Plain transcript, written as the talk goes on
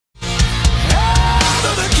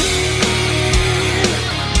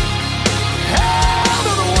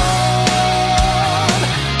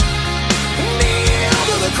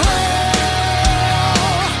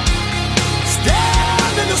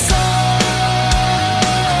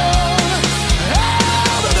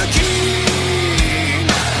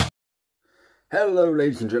Hello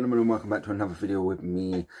ladies and gentlemen, and welcome back to another video with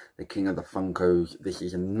me, the King of the Funkos. This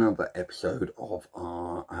is another episode of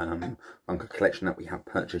our Funko collection that we have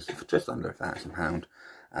purchased for just under £1,000.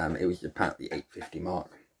 It was about the £850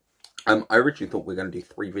 mark. I originally thought we were going to do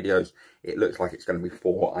 3 videos. It looks like it's going to be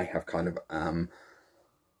 4. I have kind of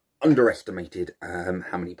underestimated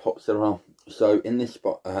how many pops there are. So in this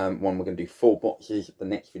one we're going to do 4 boxes. The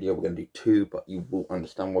next video we're going to do 2, but you will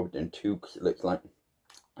understand why we're doing 2 because it looks like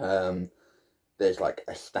there's like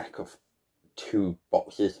a stack of 2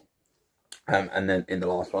 boxes, and then in the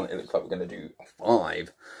last one it looks like we're going to do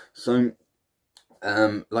 5. So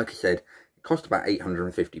like I said, it cost about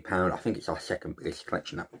 £850. I think it's our second biggest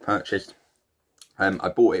collection that we purchased. I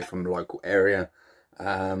bought it from the local area,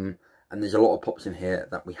 and there's a lot of pops in here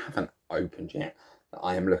that we haven't opened yet that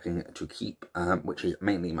I am looking to keep, which is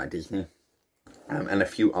mainly my Disney and a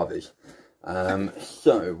few others.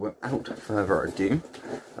 So without further ado,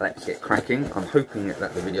 let's get cracking. I'm hoping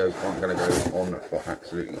that the videos aren't going to go on for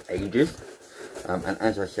absolutely ages, and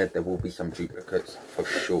as I said, there will be some duplicates for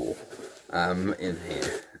sure in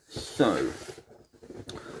here. So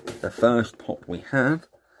the first pop we have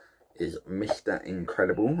is Mr.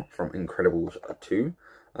 Incredible from Incredibles 2.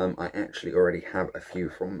 I actually already have a few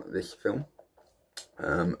from this film,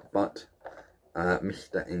 but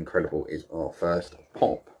Mr. Incredible is our first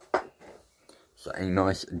pop. So a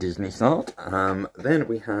nice Disney start. Then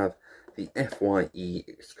we have the FYE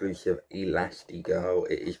exclusive Elastigirl.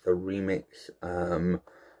 It is the remix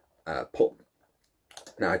pop.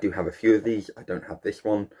 Now I do have a few of these. I don't have this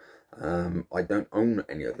one. I don't own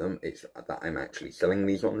any of them. It's that I'm actually selling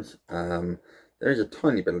these ones. There is a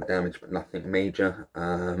tiny bit of damage, but nothing major.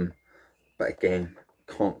 But again,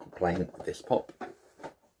 can't complain with this pop.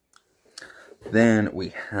 Then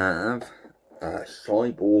we have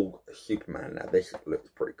Cyborg Superman. Now this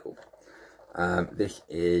looks pretty cool. This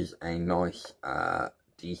is a nice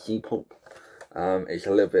DC pop. It's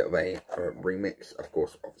a little bit of a remix, of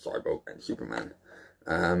course, of Cyborg and Superman.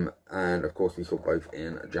 And of course we saw both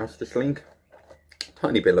in Justice League.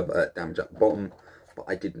 Tiny bit of damage at the bottom, but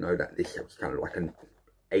I did know that this was kind of like an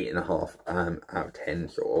 8.5 out of 10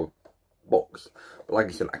 sort of box. But like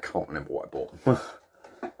I said, I can't remember what I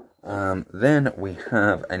bought. Then we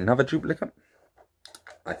have another duplicate.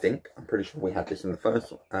 I'm pretty sure we had this in the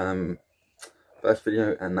first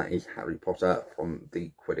video, and that is Harry Potter from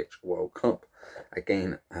the Quidditch World Cup.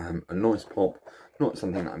 Again, a nice pop, not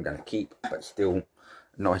something that I'm going to keep, but still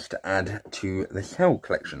nice to add to the sale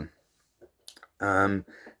collection.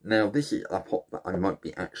 Now this is a pop that I might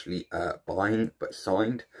be actually buying, but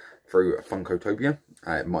signed through Funkotopia.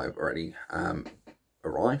 It might have already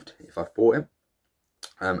arrived if I've bought it,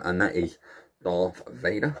 and that is Darth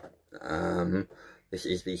Vader. This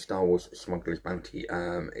is the Star Wars Smuggler's Bounty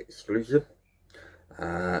exclusive.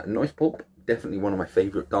 Nice pop. Definitely one of my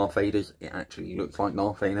favourite Darth Vaders. It actually looks like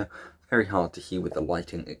Darth Vader. Very hard to see with the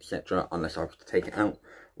lighting, etc. Unless I was to take it out.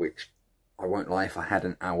 Which, I won't lie, if I had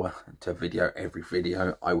an hour to video every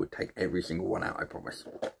video, I would take every single one out, I promise.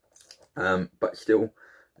 But still,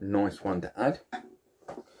 nice one to add.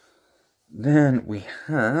 Then we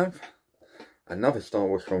have another Star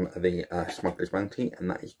Wars from the Smuggler's Bounty, and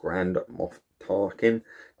that is Grand Moff Tarkin.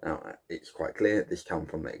 Now it's quite clear this comes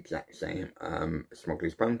from the exact same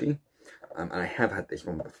Smuggler's Bounty, and I have had this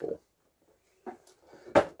one before.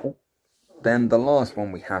 Then the last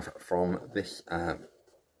one we have from this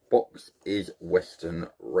box is Western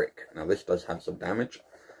Rick. Now this does have some damage.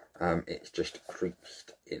 It's just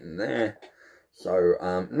creased in there,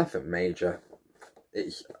 so nothing major.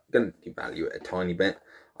 It's going to devalue it a tiny bit.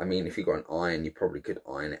 I mean, if you got an iron, you probably could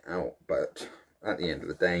iron it out, but at the end of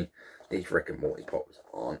the day, these Rick and Morty pops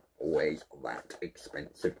aren't always that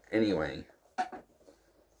expensive anyway.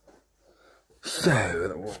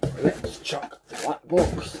 So, let's chuck that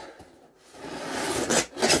box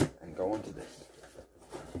and go on to this.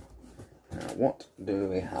 Now, what do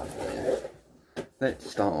we have here? Let's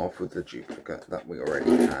start off with the duplicate that we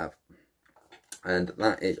already have. And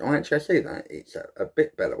that is, oh, actually I say that, it's a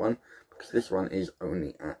bit better one, because this one is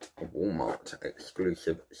only at a Walmart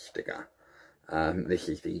exclusive sticker. This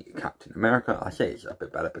is the Captain America. I say it's a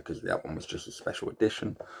bit better because the other one was just a special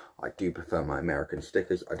edition. I do prefer my American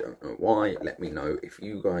stickers. I don't know why. Let me know if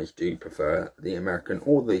you guys do prefer the American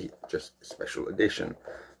or the just special edition.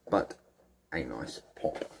 But a nice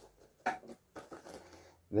pop.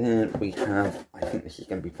 Then we have, I think this is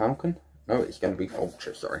going to be Falcon. No, it's going to be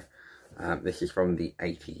Vulture, sorry. This is from the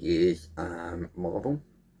 80 Years Marvel.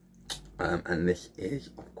 And this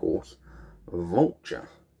is, of course, Vulture.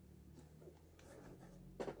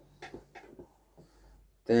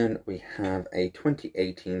 Then we have a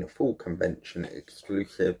 2018 full convention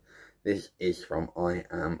exclusive. This is from I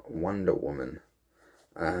Am Wonder Woman.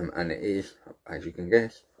 And it is, as you can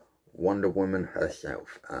guess, Wonder Woman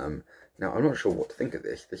herself. Now, I'm not sure what to think of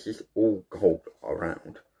this. This is all gold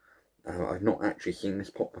around. I've not actually seen this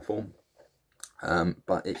pop before,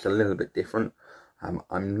 but it's a little bit different.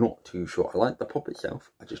 I'm not too sure. I like the pop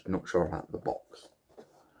itself. I'm just not sure about the box.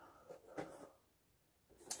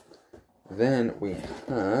 Then we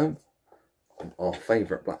have our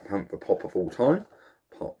favourite Black Panther pop of all time,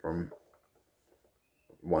 apart from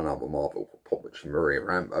one other Marvel pop, which is Maria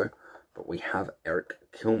Rambeau. But we have Eric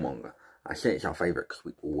Killmonger. I say it's our favourite because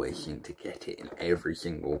we always seem to get it in every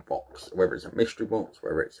single box, whether it's a mystery box,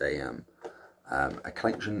 whether it's a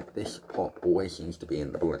collection. This pop always seems to be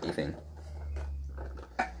in the bloody thing.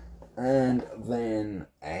 And then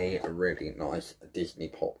a really nice Disney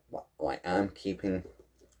pop that I am keeping.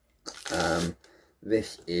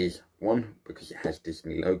 This is one, because it has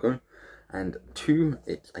Disney logo, and two,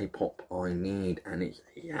 it's a pop I need, and it's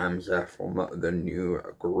Yamza from the new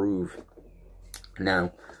Groove.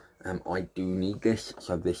 Now, I do need this,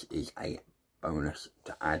 so this is a bonus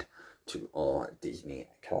to add to our Disney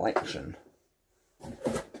collection.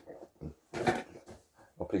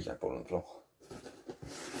 Oh, please don't fall on the floor.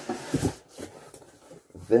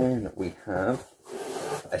 Then we have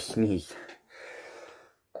a sneeze.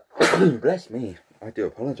 Bless me, I do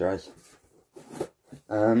apologise.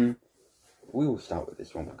 We will start with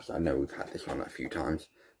this one because I know we've had this one a few times.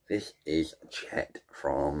 This is Chet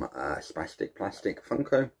from Spastic Plastic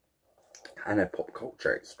Funko, and a pop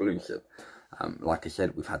culture exclusive. Like I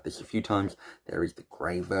said, we've had this a few times. There is the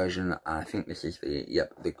grey version. I think this is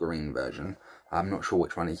the green version. I'm not sure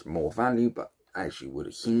which one is more value, but as you would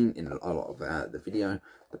have seen in a lot of the video,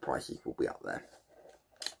 the prices will be up there.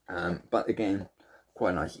 But again,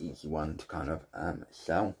 quite a nice easy one to kind of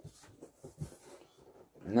sell.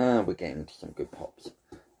 Now we're getting into some good pops.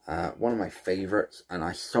 One of my favourites, and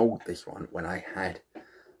I sold this one when I had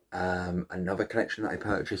another collection that I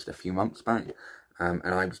purchased a few months back, and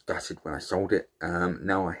I was gutted when I sold it.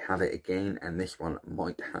 Now I have it again, and this one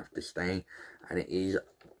might have to stay, and it is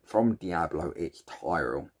from Diablo. It's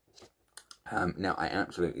Tyrell. Now, I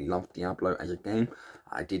absolutely love Diablo as a game.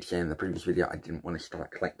 I did say in the previous video I didn't want to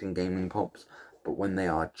start collecting gaming pops, but when they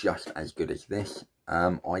are just as good as this,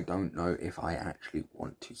 I don't know if I actually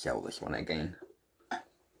want to sell this one again.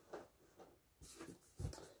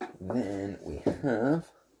 Then we have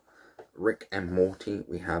Rick and Morty.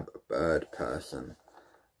 We have Bird Person.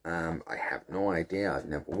 I have no idea. I've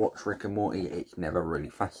never watched Rick and Morty. It's never really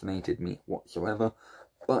fascinated me whatsoever,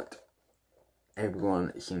 but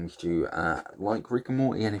everyone seems to like Rick and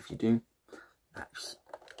Morty, and if you do, that's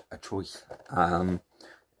a choice.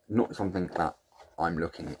 Not something that I'm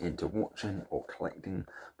looking into watching or collecting,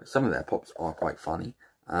 but some of their pops are quite funny.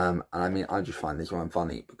 And I mean, I just find this one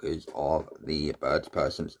funny because of the Bird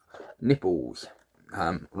Person's nipples.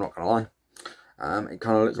 I'm not gonna lie, it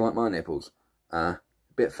kind of looks like my nipples. A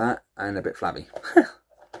bit fat and a bit flabby.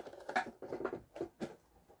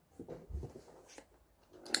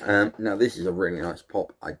 Now this is a really nice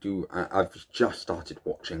pop. I've just started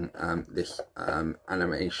watching this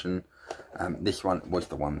animation. This one was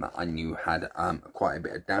the one that I knew had quite a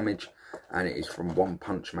bit of damage, and it is from One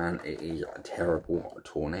Punch Man. It is a terrible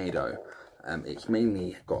tornado. It's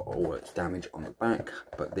mainly got all its damage on the back,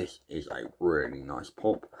 but this is a really nice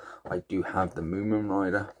pop. I do have the Moomin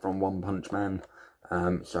Rider from One Punch Man,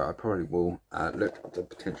 so I probably will look to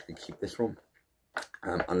potentially keep this one,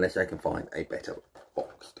 unless I can find a better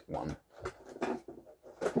boxed one.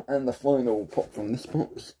 And the final pop from this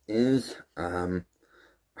box is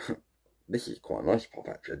this is quite a nice pop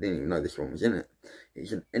actually. I didn't even know this one was in it.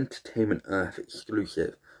 It's an Entertainment Earth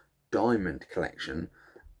exclusive diamond collection,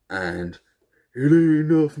 and it ain't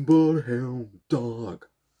nothing but a hound dog.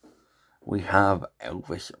 We have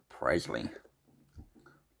Elvis Presley.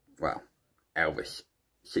 Well, Elvis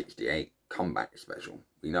 68 comeback special.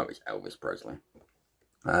 We know it's Elvis Presley.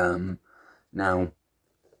 Now,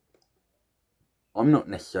 I'm not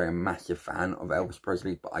necessarily a massive fan of Elvis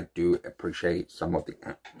Presley, but I do appreciate some of the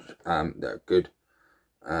good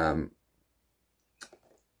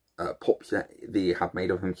pops that they have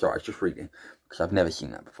made of him. Sorry, I was just reading because I've never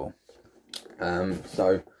seen that before.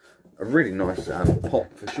 So a really nice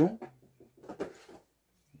pop for sure.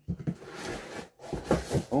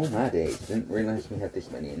 Oh my days, didn't realise we had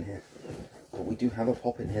this many in here. But we do have a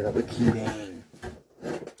pop in here that we're keeping.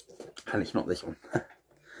 And it's not this one.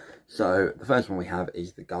 So the first one we have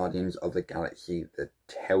is the Guardians of the Galaxy, the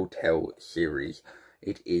Telltale series.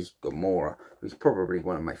 It is Gamora, who's probably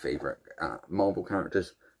one of my favourite Marvel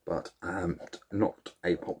characters, but not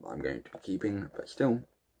a pop that I'm going to be keeping, but still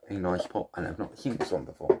a nice pop, and I've not seen this one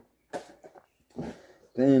before.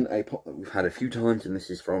 Then a pop that we've had a few times, and this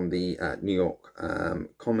is from the New York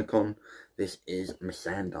Comic Con. This is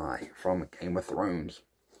Missandei from Game of Thrones.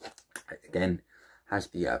 Again, has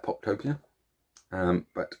the Poptopia,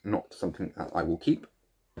 but not something that I will keep.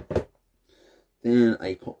 Then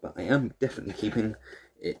a pop that I am definitely keeping,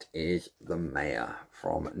 it is the Mayor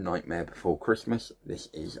from Nightmare Before Christmas. This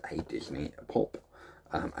is a Disney pop,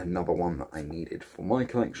 another one that I needed for my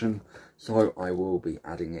collection, so I will be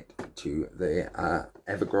adding it to the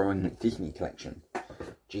ever-growing Disney collection.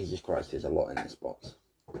 Jesus Christ, there's a lot in this box.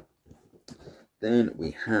 Then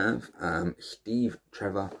we have Steve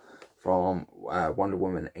Trevor from Wonder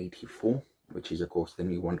Woman 84, which is of course the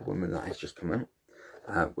new Wonder Woman that has just come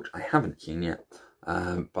out, which I haven't seen yet,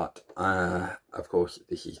 but of course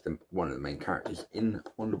this is one of the main characters in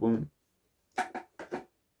Wonder Woman.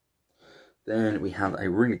 Then we have a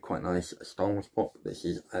really quite nice Star Wars pop. This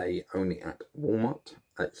is a only at Walmart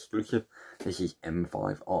exclusive. This is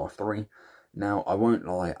M5R3. Now, I won't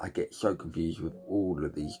lie, I get so confused with all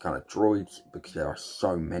of these kind of droids because there are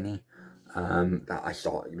so many that I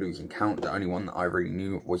started losing count. The only one that I really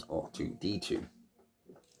knew was R2-D2.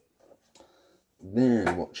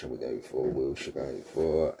 Then, what shall we go for? We should go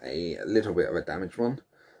for a little bit of a damaged one.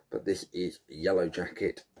 But this is Yellow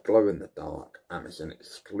Jacket, Glow in the Dark, Amazon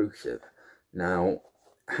exclusive. Now,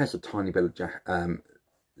 it has a tiny bit of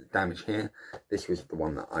damage here. This was the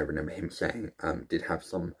one that I remember him saying did have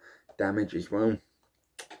some damage as well,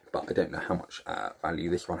 but I don't know how much value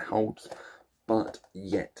this one holds, but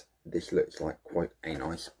yet this looks like quite a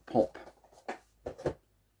nice pop.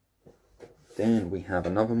 Then we have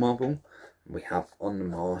another Marvel. We have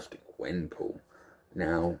Unmasked Gwenpool.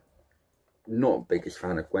 Now, not the biggest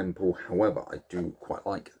fan of Gwenpool, however I do quite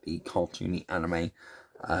like the cartoony anime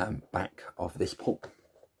back of this pop,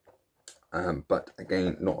 but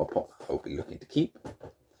again not a pop I'll be looking to keep.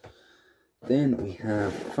 Then we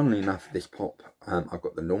have, funnily enough, this pop, I've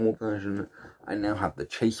got the normal version, I now have the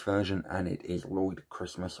chase version, and it is Lloyd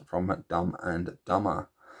Christmas from Dumb and Dumber.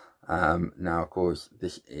 Now, of course,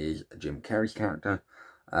 this is Jim Carrey's character,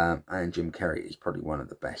 and Jim Carrey is probably one of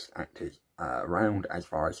the best actors around as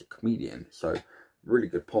far as a comedian, so really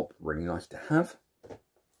good pop, really nice to have.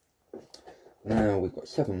 Now, we've got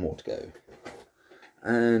 7 more to go.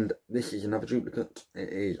 And this is another duplicate. It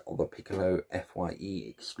is the Piccolo FYE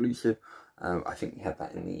exclusive. I think we had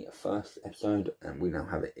that in the first episode, and we now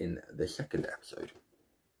have it in the second episode.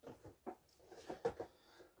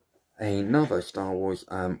 Another Star Wars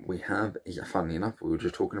we have is, funnily enough, we were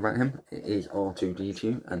just talking about him. It is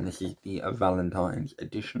R2-D2, and this is the Valentine's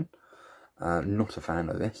edition. Not a fan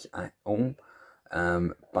of this at all,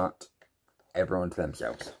 but everyone to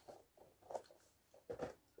themselves.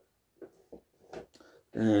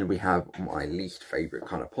 Then we have my least favourite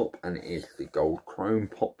kind of pop, and it is the gold chrome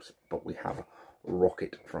pops, but we have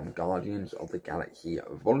Rocket from Guardians of the Galaxy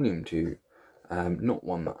Volume 2. Not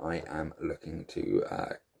one that I am looking to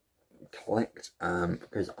collect,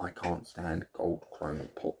 because I can't stand gold chrome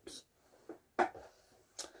pops.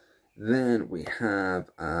 Then we have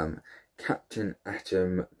Captain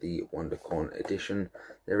Atom, the WonderCon edition.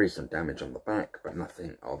 There is some damage on the back, but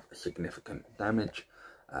nothing of significant damage.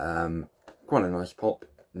 Quite a nice pop,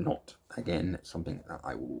 not, again, something that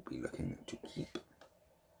I will be looking to keep.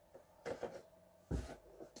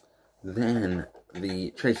 Then,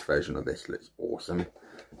 the chase version of this looks awesome,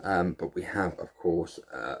 but we have, of course,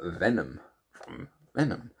 Venom from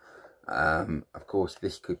Venom. Of course,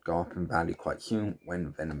 this could go up in value quite soon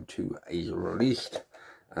when Venom 2 is released,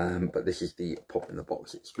 but this is the Pop in the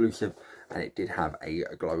Box exclusive, and it did have a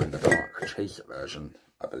glow-in-the-dark chase version,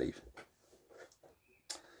 I believe.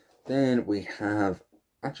 Then we have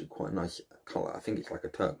actually quite a nice colour. I think it's like a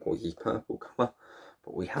turquoise purple colour.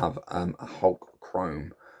 But we have a Hulk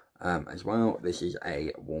Chrome as well. This is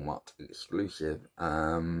a Walmart exclusive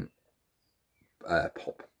pop,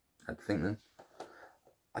 I think then.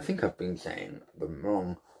 I think I've been saying them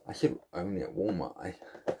wrong. I said only at Walmart.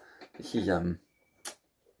 This is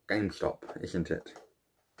GameStop, isn't it?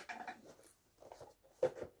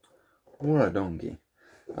 What a donkey.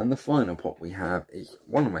 And the final pop we have is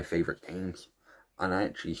one of my favourite games, and I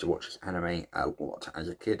actually used to watch this anime a lot as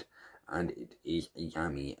a kid, and it is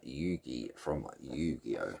Yami Yugi from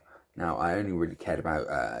Yu-Gi-Oh! Now, I only really cared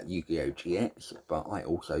about Yu-Gi-Oh! GX, but I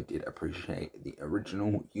also did appreciate the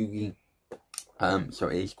original Yugi, so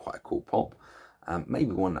it is quite a cool pop.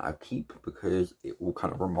 Maybe one that I keep because it will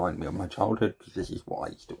kind of remind me of my childhood, because this is what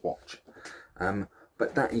I used to watch.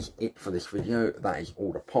 But that is it for this video. That is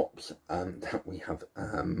all the pops that we have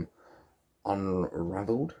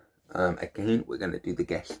unraveled. Again, we're going to do the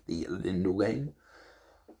Guess the Lindell game.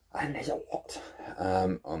 And there's a lot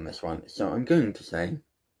on this one. So I'm going to say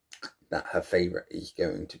that her favourite is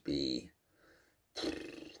going to be...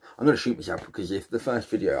 I'm going to shoot myself, because if the first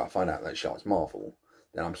video I find out that Charlotte's Marvel,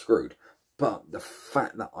 then I'm screwed. But the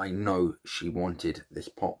fact that I know she wanted this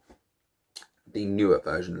pop, the newer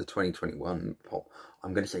version, the 2021 pop,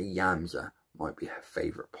 I'm going to say Yamza might be her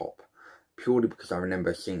favourite pop. Purely because I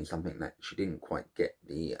remember seeing something that she didn't quite get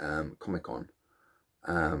the Comic-Con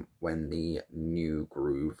when the new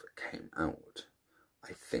groove came out,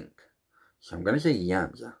 I think. So I'm going to say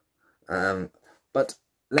Yamza. But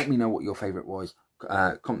let me know what your favourite was.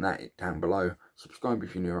 Comment that down below. Subscribe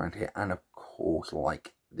if you're new around here. And of course,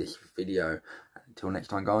 like this video. Until next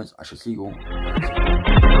time, guys, I shall see you all.